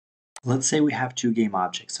Let's say we have two game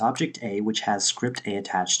objects, object A which has script A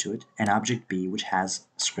attached to it, and object B which has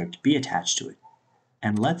script B attached to it.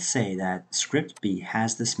 And let's say that script B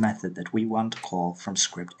has this method that we want to call from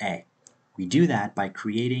script A. We do that by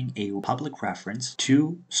creating a public reference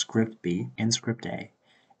to script B in script A.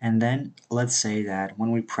 And then let's say that when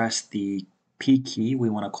we press the P key, we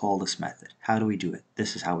want to call this method. How do we do it?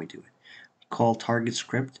 This is how we do it. We call target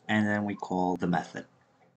script and then we call the method.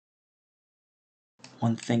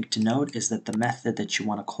 One thing to note is that the method that you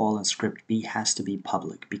want to call in script B has to be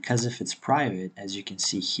public, because if it's private, as you can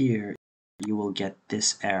see here, you will get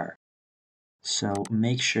this error. So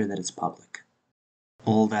make sure that it's public.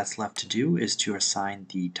 All that's left to do is to assign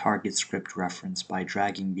the target script reference by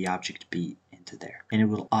dragging the object B into there, and it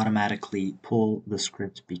will automatically pull the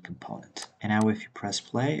script B component. And now if you press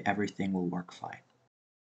play, everything will work fine.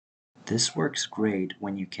 This works great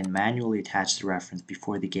when you can manually attach the reference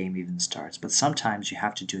before the game even starts, but sometimes you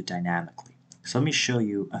have to do it dynamically. So let me show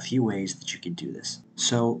you a few ways that you can do this.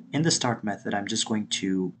 So in the start method, I'm just going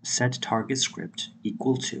to set target script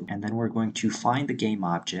equal to, and then we're going to find the game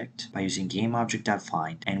object by using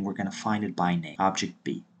gameObject.Find, and we're going to find it by name, object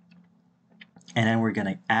B. And then we're going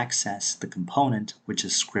to access the component, which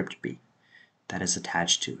is script B, that is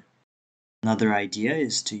attached to it. Another idea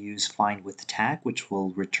is to use FindWithTag, which will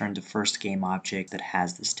return the first game object that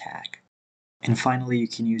has this tag. And finally, you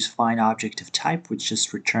can use FindObjectOfType, which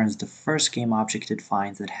just returns the first game object it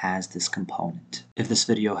finds that has this component. If this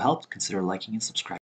video helped, consider liking and subscribing.